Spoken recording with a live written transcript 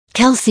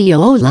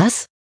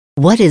Calceolus?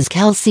 What is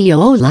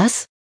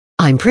Calceolus?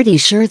 I'm pretty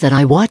sure that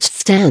I watched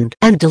Stand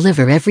and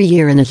Deliver every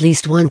year in at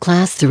least one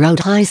class throughout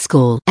high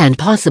school and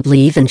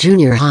possibly even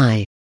junior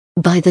high.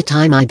 By the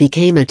time I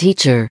became a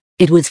teacher,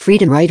 it was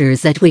freedom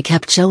writers that we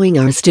kept showing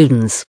our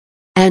students.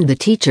 And the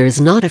teachers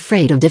not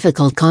afraid of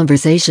difficult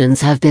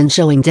conversations have been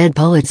showing Dead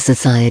Poets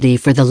Society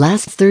for the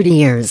last 30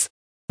 years.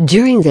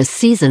 During this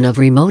season of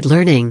remote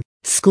learning,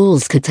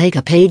 schools could take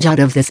a page out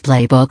of this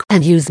playbook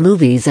and use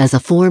movies as a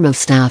form of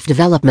staff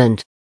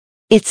development.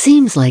 It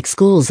seems like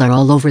schools are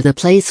all over the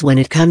place when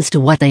it comes to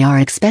what they are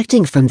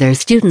expecting from their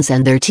students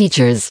and their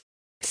teachers.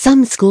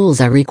 Some schools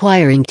are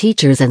requiring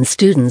teachers and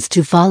students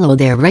to follow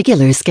their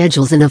regular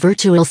schedules in a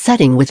virtual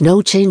setting with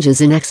no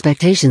changes in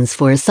expectations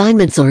for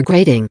assignments or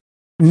grading.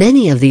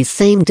 Many of these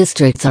same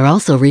districts are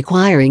also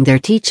requiring their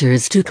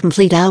teachers to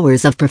complete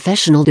hours of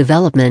professional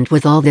development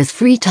with all this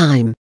free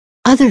time.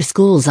 Other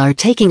schools are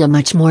taking a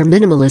much more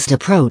minimalist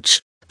approach,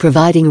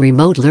 providing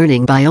remote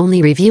learning by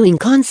only reviewing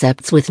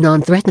concepts with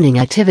non-threatening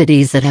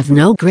activities that have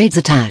no grades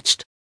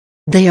attached.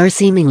 They are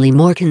seemingly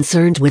more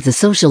concerned with the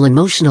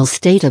social-emotional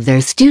state of their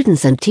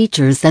students and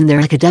teachers than their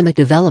academic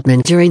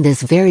development during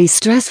this very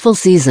stressful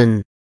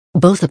season.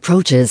 Both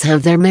approaches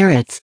have their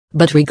merits,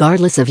 but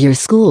regardless of your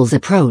school's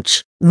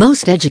approach,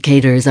 most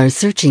educators are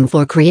searching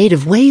for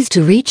creative ways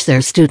to reach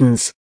their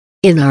students.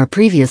 In our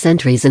previous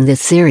entries in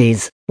this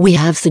series, we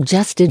have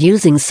suggested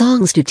using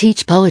songs to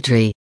teach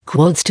poetry,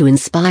 quotes to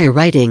inspire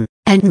writing,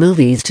 and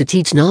movies to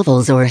teach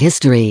novels or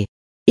history.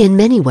 In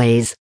many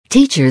ways,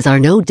 teachers are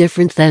no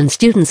different than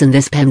students in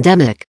this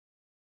pandemic.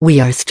 We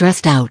are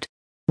stressed out.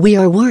 We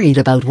are worried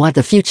about what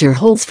the future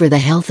holds for the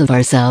health of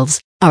ourselves,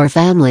 our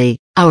family,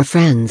 our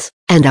friends,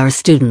 and our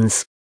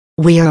students.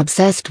 We are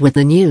obsessed with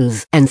the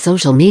news and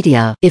social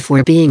media, if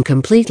we're being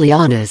completely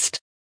honest.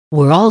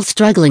 We're all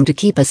struggling to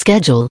keep a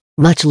schedule,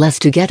 much less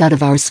to get out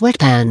of our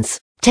sweatpants,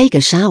 take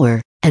a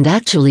shower, and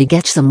actually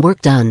get some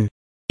work done.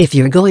 If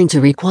you're going to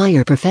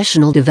require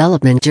professional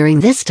development during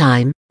this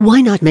time,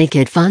 why not make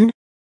it fun?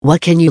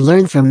 What can you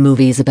learn from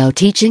movies about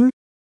teaching?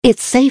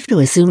 It's safe to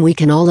assume we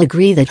can all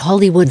agree that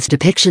Hollywood's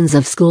depictions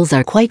of schools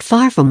are quite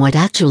far from what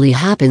actually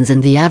happens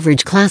in the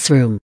average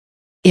classroom.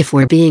 If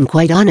we're being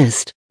quite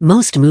honest,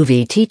 most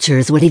movie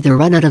teachers would either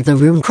run out of the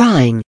room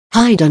crying,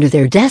 hide under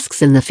their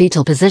desks in the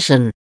fetal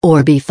position,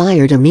 or be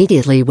fired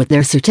immediately with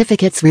their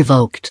certificates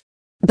revoked.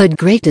 But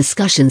great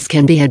discussions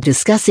can be had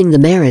discussing the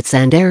merits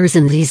and errors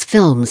in these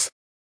films.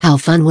 How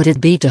fun would it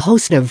be to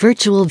host a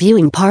virtual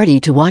viewing party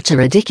to watch a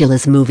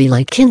ridiculous movie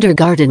like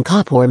Kindergarten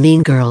Cop or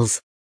Mean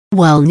Girls?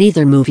 While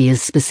neither movie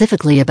is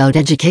specifically about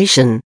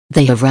education,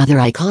 they have rather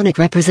iconic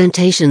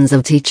representations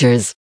of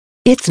teachers.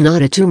 It's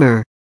not a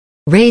tumor.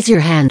 Raise your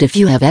hand if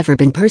you have ever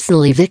been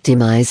personally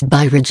victimized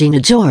by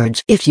Regina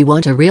George. If you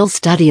want a real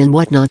study in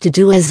what not to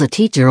do as a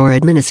teacher or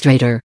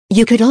administrator,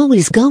 you could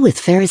always go with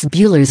Ferris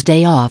Bueller's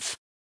Day Off.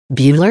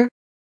 Bueller?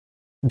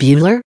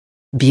 Bueller?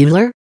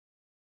 Bueller?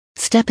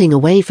 Stepping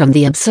away from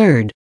the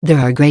absurd, there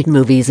are great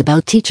movies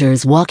about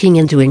teachers walking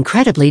into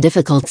incredibly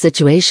difficult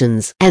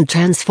situations and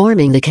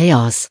transforming the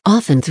chaos,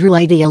 often through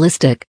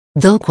idealistic,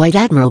 though quite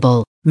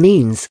admirable,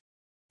 means.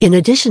 In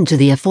addition to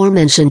the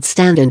aforementioned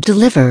Stand and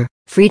Deliver,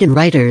 Freedom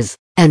Writers,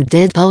 and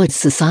Dead Poets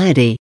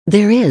Society,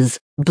 there is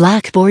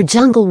Blackboard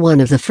Jungle, one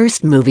of the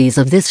first movies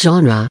of this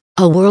genre.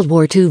 A World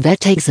War II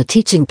vet takes a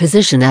teaching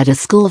position at a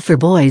school for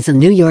boys in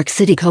New York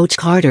City. Coach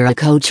Carter, a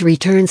coach,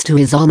 returns to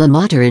his alma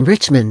mater in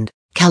Richmond,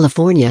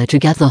 California to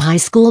get the high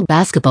school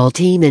basketball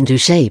team into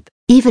shape,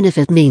 even if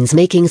it means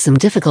making some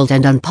difficult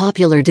and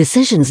unpopular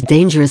decisions.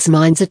 Dangerous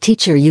Minds, a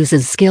teacher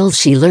uses skills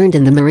she learned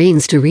in the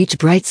Marines to reach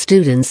bright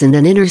students in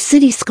an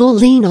inner-city school.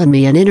 Lean on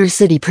Me, an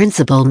inner-city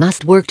principal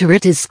must work to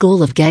rid his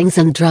school of gangs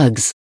and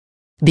drugs.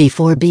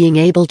 Before being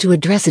able to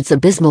address its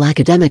abysmal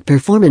academic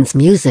performance,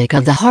 Music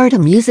of the Heart, a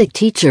music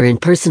teacher in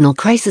personal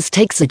crisis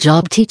takes a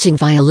job teaching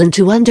violin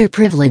to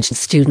underprivileged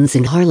students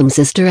in Harlem.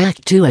 Sister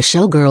Act 2, a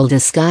showgirl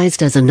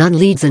disguised as a nun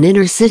leads an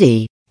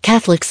inner-city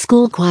Catholic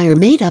school choir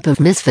made up of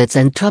misfits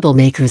and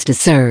troublemakers. To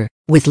Sir,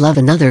 with Love,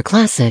 another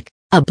classic,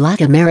 a Black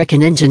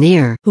American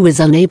engineer who is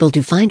unable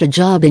to find a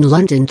job in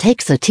London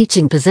takes a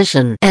teaching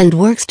position and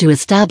works to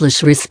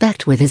establish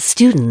respect with his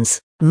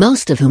students,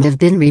 most of whom have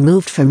been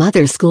removed from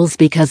other schools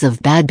because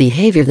of bad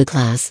behavior. The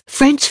Class,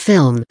 French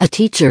film, a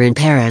teacher in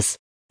Paris,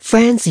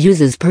 France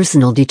uses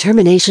personal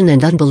determination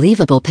and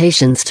unbelievable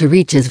patience to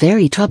reach his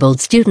very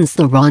troubled students.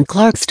 The Ron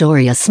Clark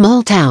Story, a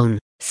small town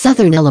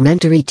Southern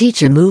elementary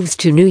teacher moves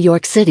to New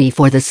York City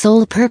for the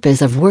sole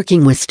purpose of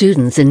working with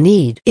students in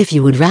need. If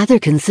you would rather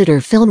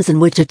consider films in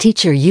which a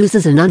teacher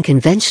uses an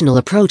unconventional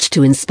approach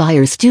to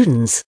inspire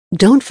students,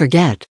 don't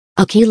forget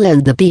Akeelah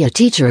and the Bee. A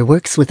teacher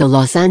works with a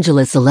Los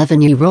Angeles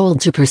 11-year-old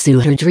to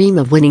pursue her dream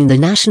of winning the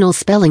National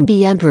Spelling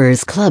Bee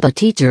Emperor's Club. A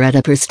teacher at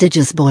a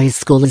prestigious boys'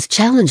 school is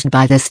challenged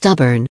by the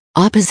stubborn,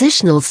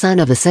 oppositional son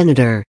of a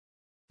senator.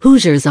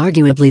 Hoosiers,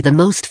 arguably the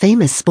most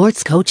famous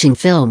sports coaching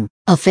film,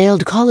 A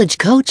failed college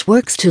coach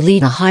works to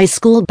lead a high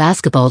school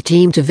basketball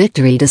team to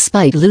victory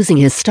despite losing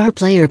his star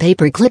player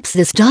paper clips.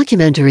 This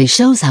documentary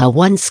shows how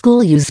one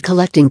school used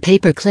collecting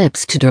paper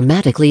clips to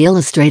dramatically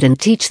illustrate and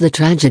teach the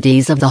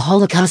tragedies of the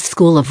Holocaust.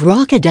 School of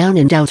Rock. A down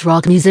and out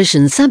rock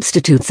musician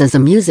substitutes as a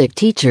music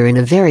teacher in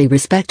a very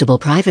respectable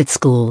private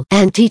school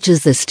and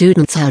teaches the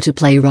students how to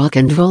play rock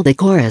and roll. The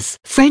chorus.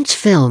 French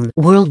film.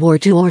 World War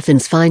II.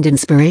 Orphans find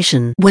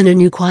inspiration when a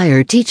new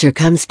choir teacher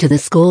comes to the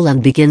school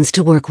and begins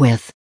to work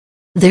with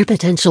their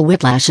potential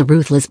whiplash. A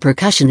ruthless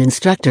percussion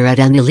instructor at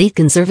an elite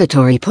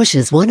conservatory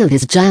pushes one of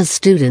his jazz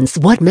students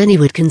what many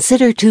would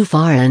consider too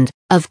far, and,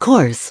 of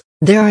course,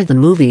 there are the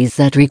movies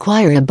that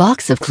require a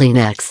box of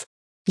Kleenex.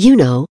 You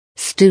know,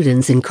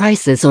 students in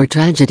crisis or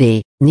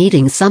tragedy,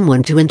 needing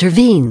someone to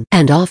intervene.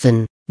 And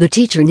often, the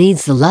teacher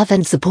needs the love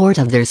and support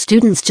of their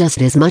students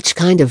just as much.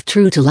 Kind of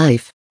true to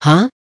life,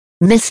 huh?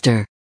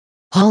 Mr.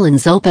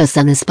 Holland's opus.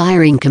 An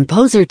aspiring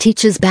composer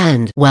teaches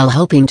band while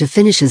hoping to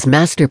finish his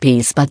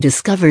masterpiece but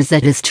discovers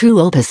that his true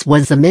opus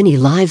was the many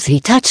lives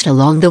he touched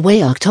along the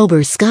way.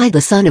 October Sky.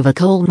 The son of a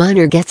coal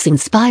miner gets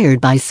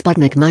inspired by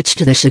Sputnik much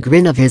to the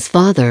chagrin of his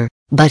father,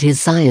 but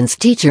his science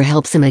teacher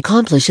helps him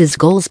accomplish his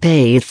goals.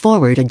 Pay it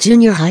forward. A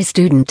junior high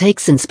student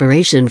takes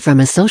inspiration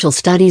from a social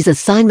studies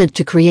assignment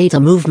to create a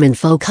movement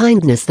for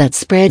kindness that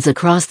spreads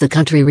across the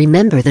country.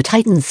 Remember, the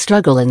Titans'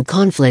 struggle and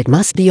conflict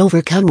must be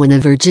overcome when a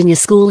Virginia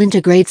school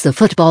integrates a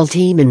football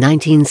team in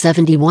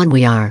 1971.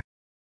 We are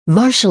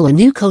Marshall. A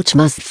new coach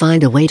must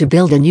find a way to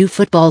build a new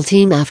football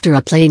team after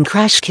a plane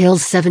crash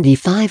kills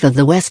 75 of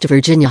the West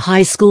Virginia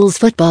high school's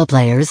football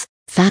players,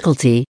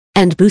 faculty,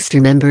 and booster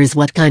members.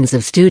 What kinds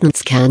of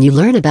students can you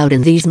learn about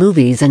in these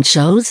movies and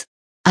shows?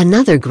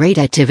 Another great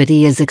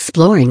activity is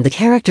exploring the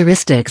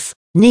characteristics,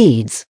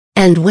 needs,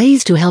 and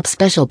ways to help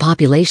special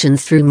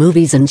populations through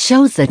movies and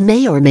shows that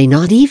may or may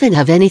not even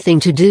have anything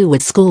to do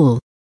with school.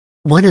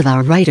 One of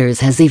our writers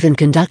has even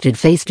conducted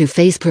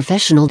face-to-face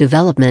professional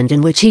development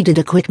in which he did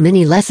a quick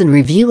mini-lesson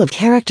review of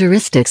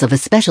characteristics of a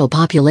special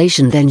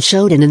population, then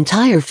showed an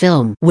entire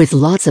film with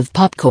lots of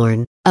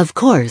popcorn, of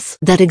course,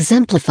 that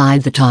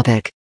exemplified the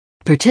topic.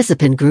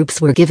 Participant groups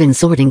were given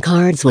sorting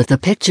cards with the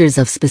pictures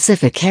of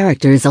specific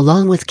characters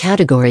along with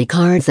category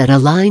cards that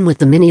align with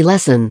the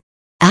mini-lesson.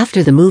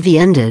 After the movie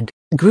ended,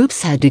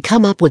 groups had to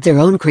come up with their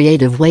own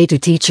creative way to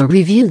teach or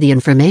review the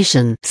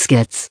information.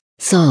 Skits,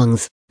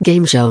 songs,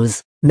 game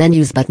shows,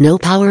 menus, but no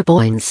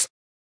PowerPoints.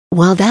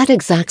 While that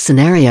exact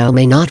scenario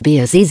may not be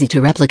as easy to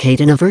replicate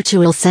in a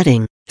virtual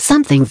setting,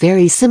 something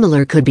very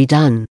similar could be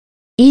done.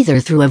 Either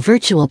through a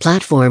virtual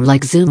platform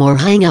like Zoom or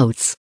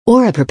Hangouts,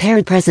 or a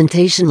prepared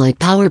presentation like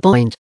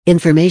PowerPoint,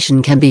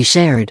 information can be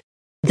shared.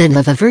 Then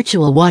have a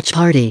virtual watch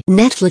party.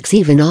 Netflix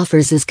even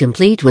offers this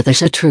complete with a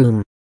chat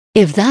room.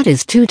 If that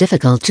is too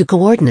difficult to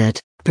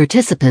coordinate,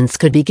 participants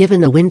could be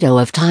given a window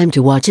of time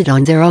to watch it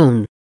on their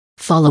own.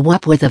 Follow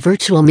up with a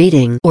virtual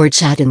meeting or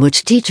chat in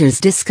which teachers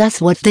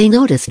discuss what they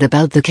noticed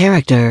about the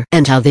character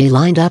and how they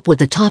lined up with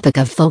the topic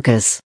of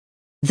focus.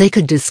 They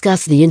could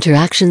discuss the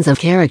interactions of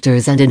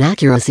characters and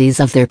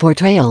inaccuracies of their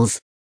portrayals.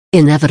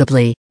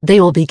 Inevitably,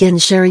 they will begin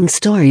sharing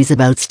stories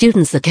about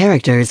students the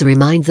characters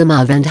remind them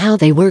of and how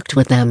they worked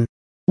with them.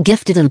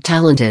 Gifted and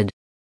Talented.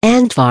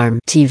 Ant Farm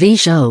TV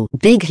show.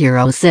 Big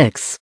Hero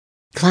 6.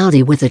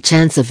 Cloudy with a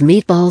Chance of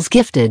Meatballs.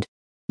 Gifted.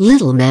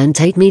 Little Man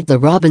Tate. Meet the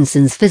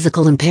Robinsons'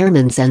 physical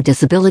impairments and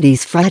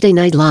disabilities. Friday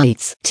Night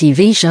Lights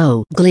TV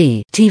show.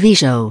 Glee TV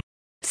show.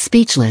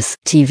 Speechless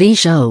TV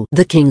show.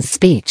 The King's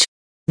Speech.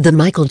 The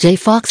Michael J.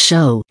 Fox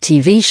Show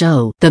TV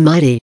show. The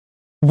Mighty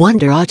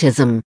Wonder.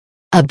 Autism.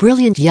 A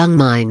Brilliant Young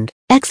Mind,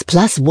 X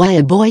plus Y.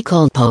 A Boy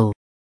Called Poe.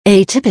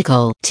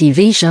 Atypical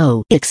TV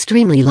show.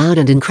 Extremely Loud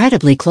and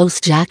Incredibly Close.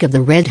 Jack of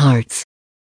the Red Hearts.